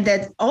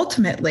that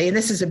ultimately, and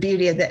this is the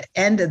beauty of the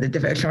end of the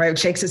devotion, right? It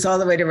takes us all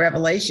the way to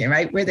Revelation,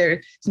 right? Where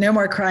there's no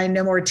more crying,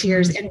 no more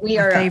tears. And we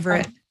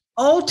are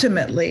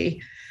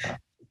ultimately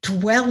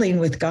dwelling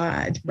with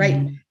God,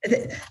 right?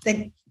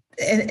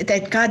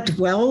 That God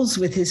dwells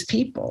with his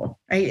people,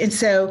 right? And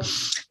so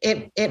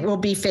it will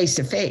be face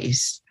to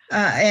face.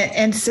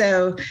 And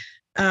so,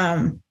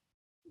 can't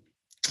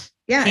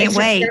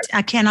wait.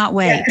 I cannot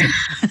wait.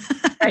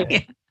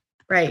 Right.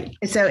 Right.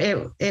 So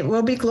it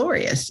will be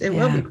glorious. It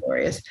will be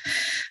glorious.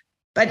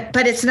 But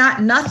it's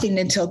not nothing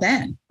until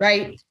then,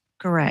 right?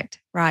 Correct.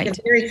 Right.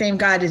 The very same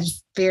God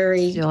is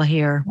very still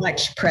here,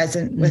 much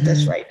present with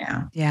us right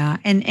now. Yeah.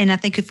 And I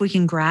think if we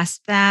can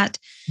grasp that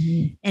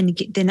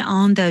and then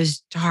on those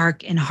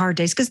dark and hard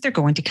days, because they're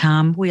going to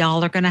come, we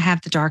all are going to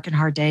have the dark and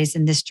hard days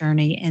in this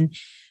journey. And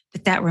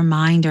but that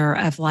reminder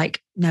of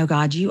like, no,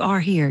 God, you are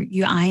here.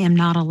 I am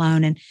not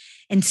alone.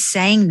 And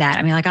saying that,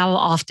 I mean, like I will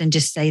often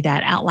just say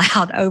that out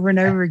loud over and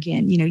over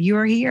again. You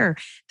are here.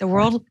 The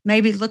world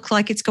maybe looks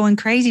like it's going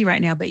crazy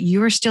right now, but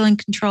you are still in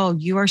control.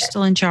 You are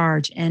still in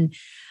charge. And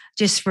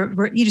just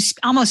for just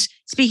almost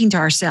speaking to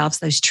ourselves,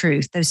 those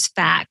truths, those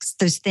facts,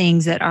 those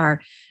things that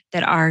are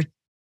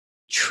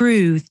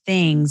true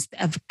things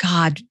of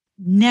God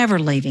never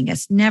leaving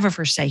us, never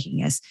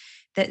forsaking us,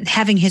 that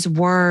having his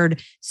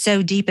word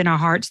so deep in our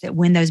hearts that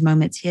when those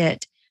moments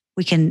hit,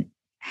 we can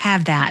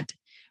have that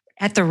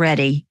at the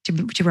ready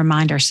to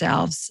remind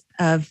ourselves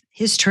of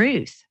his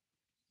truth.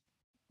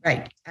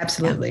 Right.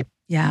 Absolutely.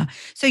 Yeah.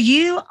 So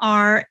you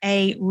are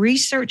a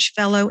research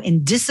fellow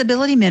in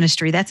disability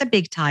ministry. That's a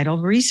big title,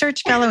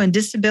 research fellow in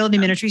disability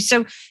ministry.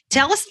 So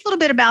tell us a little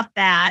bit about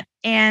that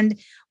and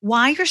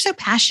why you're so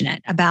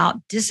passionate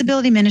about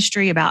disability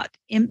ministry, about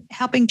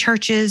helping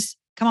churches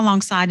come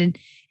alongside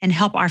and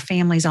help our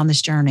families on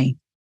this journey.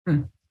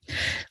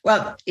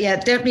 Well, yeah,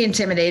 don't be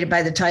intimidated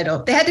by the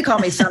title. They had to call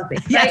me something.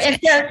 Right?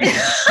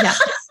 Yeah.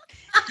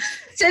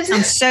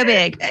 I'm so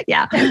big.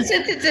 Yeah.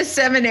 Since it's a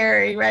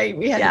seminary, right?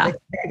 We had to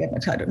get my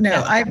title.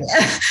 No,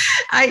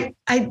 I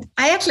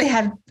actually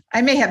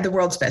I may have the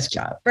world's best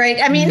job, right?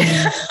 I mean,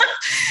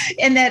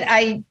 in that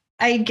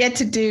I get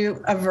to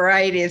do a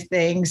variety of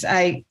things.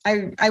 I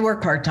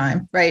work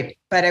part-time, right?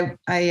 But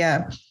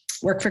I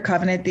work for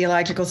Covenant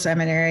Theological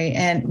Seminary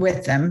and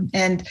with them.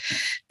 And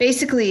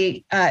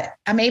basically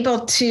I'm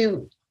able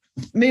to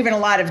move in a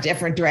lot of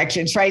different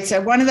directions, right? So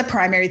one of the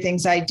primary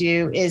things I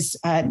do is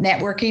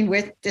networking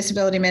with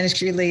disability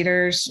ministry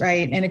leaders,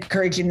 right? And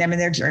encouraging them in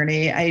their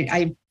journey.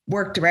 I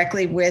work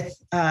directly with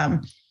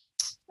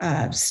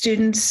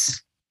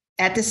students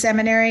at the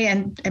seminary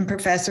and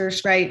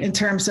professors, right? In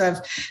terms of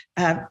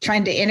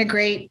trying to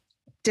integrate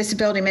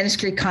disability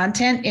ministry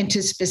content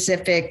into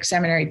specific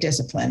seminary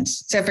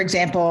disciplines. So for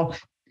example,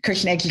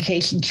 Christian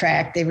education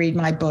track, they read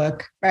my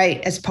book, right?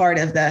 As part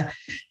of the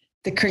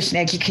Christian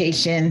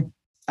education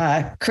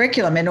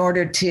curriculum in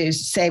order to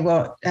say,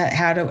 well,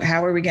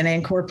 how are we going to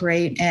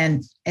incorporate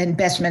and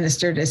best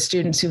minister to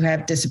students who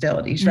have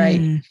disabilities,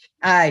 right?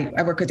 I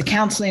work with the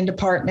counseling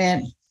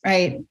department,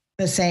 right?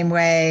 The same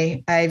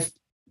way. I've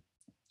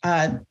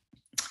and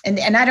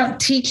I don't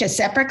teach a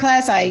separate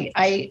class. I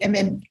am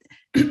in.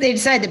 They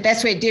decided the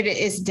best way to do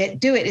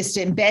it is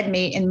to embed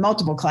me in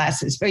multiple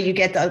classes where you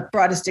get the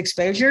broadest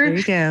exposure. There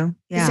you go.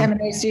 Yeah.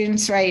 Seminary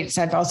students, right?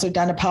 So I've also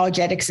done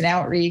apologetics and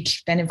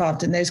outreach, been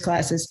involved in those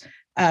classes.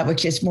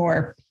 Which is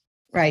more,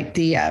 right,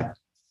 the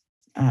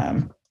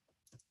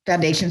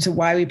foundations of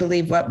why we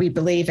believe what we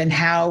believe and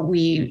how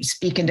we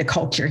speak into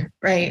culture,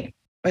 right,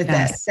 with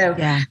that. So,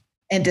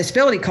 and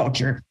disability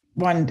culture,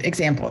 one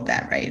example of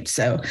that, right?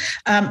 So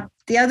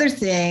the other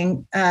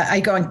thing, I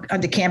go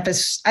on the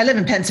campus. I live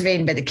in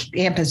Pennsylvania, but the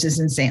campus is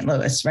in St.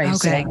 Louis, right?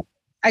 Okay. So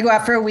I go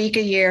out for a week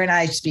a year and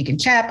I speak in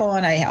chapel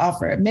and I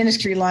offer a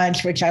ministry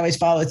lunch, which I always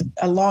follow with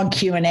a long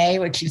Q&A,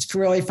 which is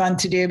really fun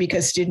to do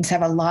because students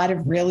have a lot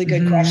of really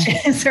good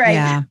questions, right?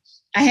 Yeah.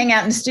 I hang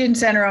out in the student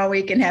center all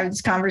week and have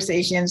these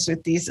conversations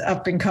with these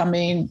up and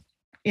coming,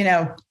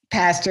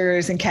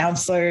 pastors and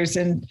counselors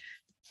and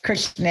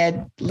Christian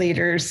ed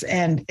leaders.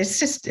 And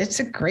it's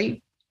a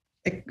great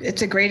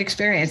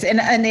experience.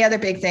 And the other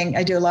big thing,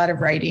 I do a lot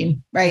of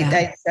writing, right?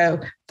 Yeah.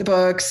 So the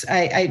books,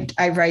 I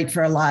write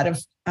for a lot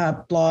of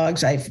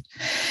blogs. I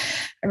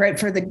write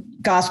for the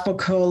Gospel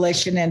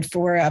Coalition and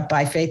for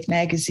By Faith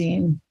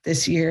magazine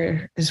this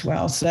year as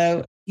well.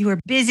 So you were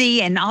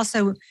busy and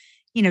also,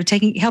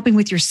 helping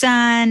with your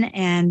son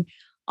and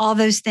all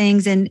those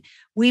things. And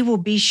we will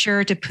be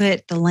sure to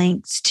put the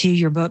links to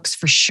your books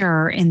for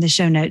sure in the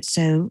show notes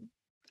so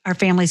our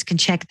families can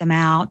check them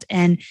out.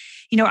 And,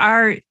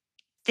 our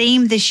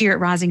theme this year at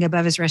Rising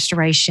Above is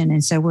restoration.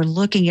 And so we're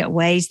looking at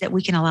ways that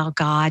we can allow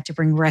God to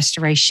bring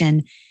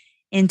restoration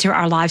into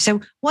our lives. So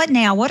what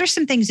now? What are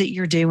some things that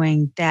you're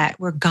doing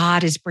where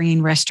God is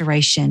bringing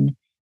restoration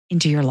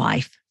into your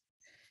life?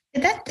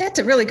 That's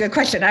a really good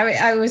question.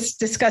 I was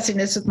discussing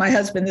this with my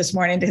husband this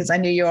morning because I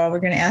knew you all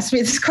were going to ask me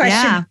this question.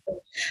 Yeah.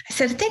 I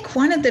said, I think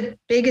one of the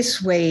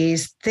biggest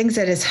ways, things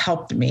that has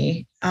helped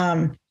me,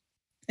 and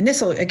this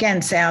will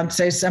again sound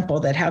so simple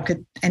that how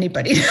could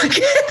anybody get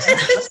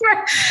this?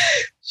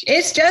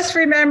 It's just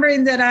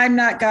remembering that I'm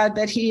not God,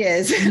 that He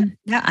is.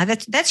 Yeah,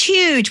 that's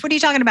huge. What are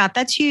you talking about?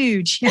 That's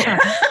huge. Yeah.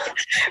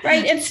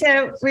 Right. And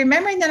so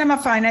remembering that I'm a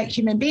finite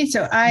human being.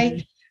 So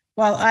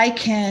while I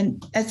can,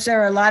 as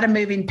there are a lot of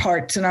moving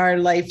parts in our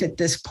life at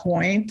this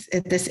point,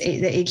 at this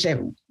age, the age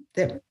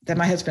that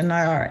my husband and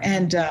I are,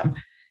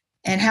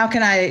 and how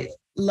can I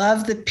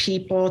love the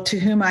people to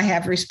whom I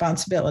have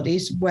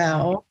responsibilities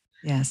well,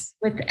 yes,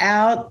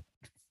 without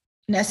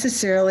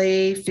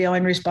necessarily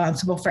feeling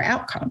responsible for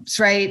outcomes,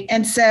 right?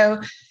 And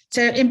so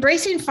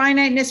embracing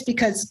finiteness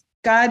because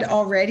God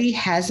already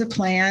has a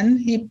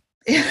plan.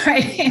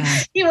 Right? Yeah.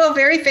 He will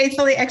very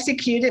faithfully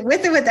execute it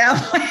with or without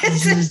my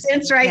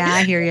assistance, right? Yeah,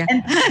 I hear you.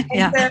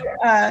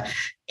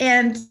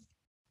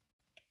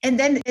 And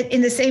then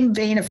in the same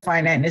vein of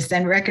finiteness,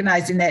 then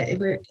recognizing that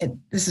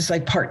this is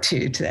like part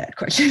 2 to that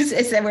question,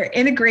 is that we're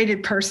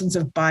integrated persons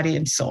of body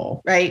and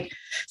soul, right?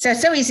 So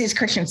it's so easy as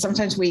Christians.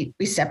 Sometimes we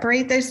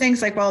separate those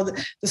things like, well,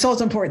 the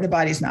soul's important, the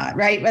body's not,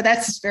 right? But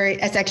that's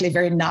actually a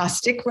very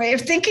Gnostic way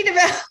of thinking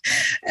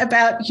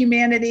about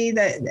humanity.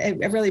 That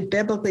a really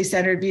biblically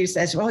centered view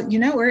says, well,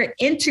 we're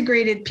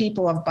integrated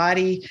people of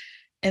body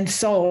and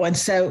soul. And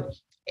so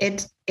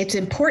it's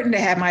important to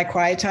have my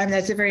quiet time.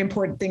 That's a very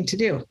important thing to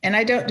do. And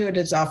I don't do it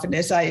as often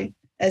as I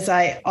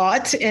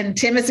ought. And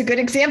Tim is a good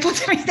example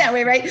to me that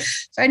way, right?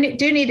 So I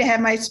do need to have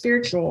my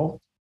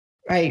spiritual,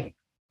 right,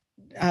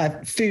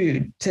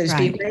 food, so to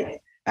speak. Right?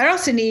 I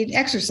also need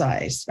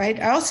exercise, right?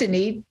 I also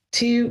need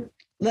to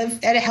live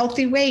at a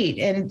healthy weight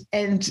and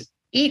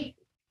eat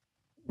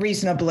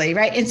reasonably,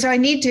 right? And so I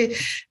need to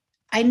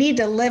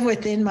live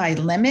within my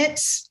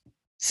limits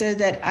so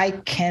that I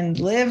can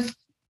live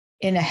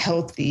in a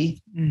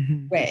healthy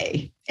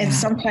way. And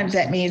sometimes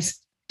that means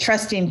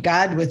trusting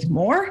God with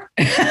more,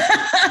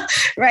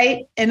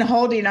 right? And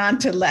holding on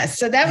to less.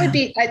 So that would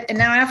be, and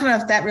now I don't know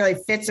if that really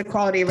fits the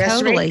quality of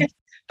restoration,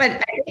 but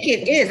I think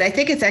it is. I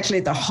think it's actually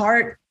at the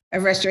heart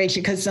of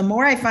restoration, because the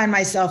more I find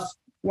myself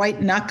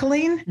white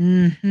knuckling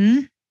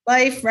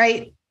life,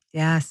 right?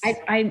 Yes.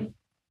 I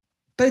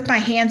both my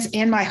hands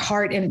and my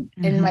heart and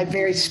my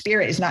very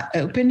spirit is not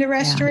open to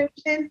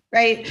restoration,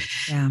 right?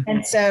 Yeah.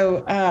 And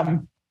so,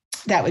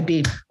 that would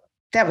be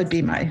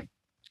my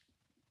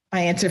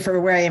answer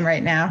for where I am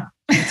right now.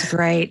 That's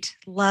great.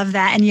 Love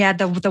that. And yeah,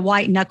 the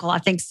white knuckle, I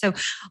think so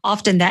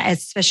often that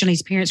as special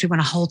needs parents, we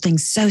want to hold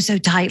things so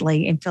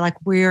tightly and feel like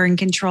we're in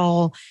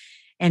control.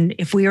 And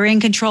if we are in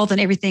control, then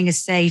everything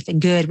is safe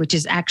and good, which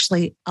is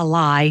actually a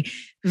lie.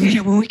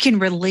 When we can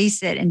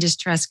release it and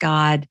just trust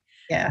God,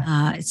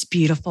 it's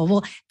beautiful.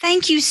 Well,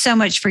 thank you so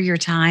much for your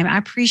time. I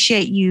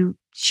appreciate you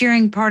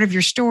sharing part of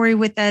your story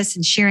with us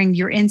and sharing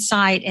your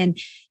insight. And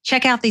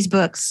check out these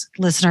books,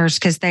 listeners,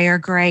 because they are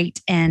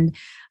great and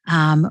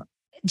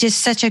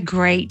just such a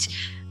great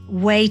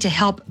way to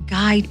help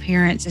guide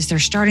parents as they're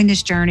starting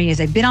this journey, as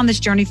they've been on this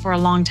journey for a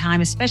long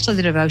time, especially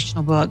the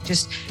devotional book,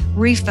 just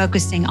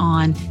refocusing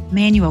on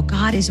Emmanuel,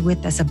 God is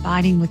with us,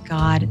 abiding with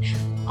God,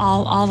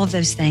 all of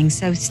those things.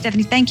 So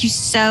Stephanie, thank you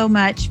so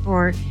much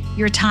for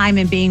your time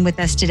and being with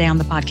us today on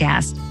the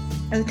podcast.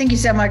 Thank you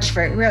so much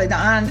for really the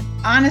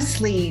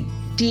honestly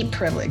deep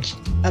privilege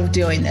of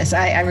doing this.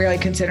 I really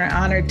consider it an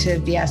honor to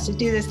be asked to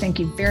do this. Thank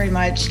you very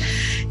much.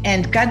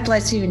 And God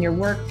bless you in your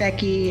work,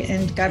 Becky,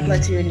 and God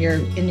bless you in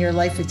your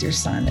life with your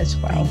son as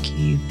well. Thank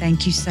you.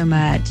 Thank you so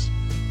much.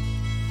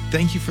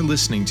 Thank you for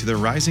listening to the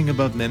Rising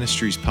Above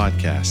Ministries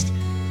podcast.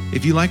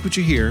 If you like what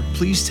you hear,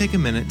 please take a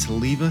minute to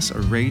leave us a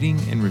rating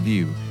and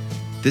review.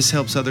 This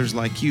helps others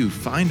like you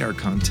find our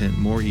content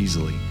more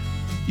easily.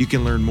 You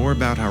can learn more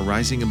about how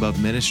Rising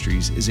Above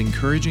Ministries is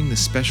encouraging the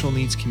special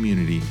needs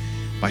community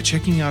by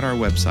checking out our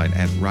website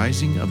at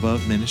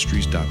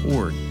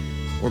risingaboveministries.org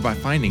or by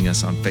finding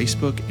us on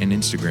Facebook and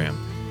Instagram.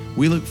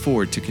 We look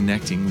forward to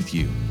connecting with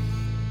you.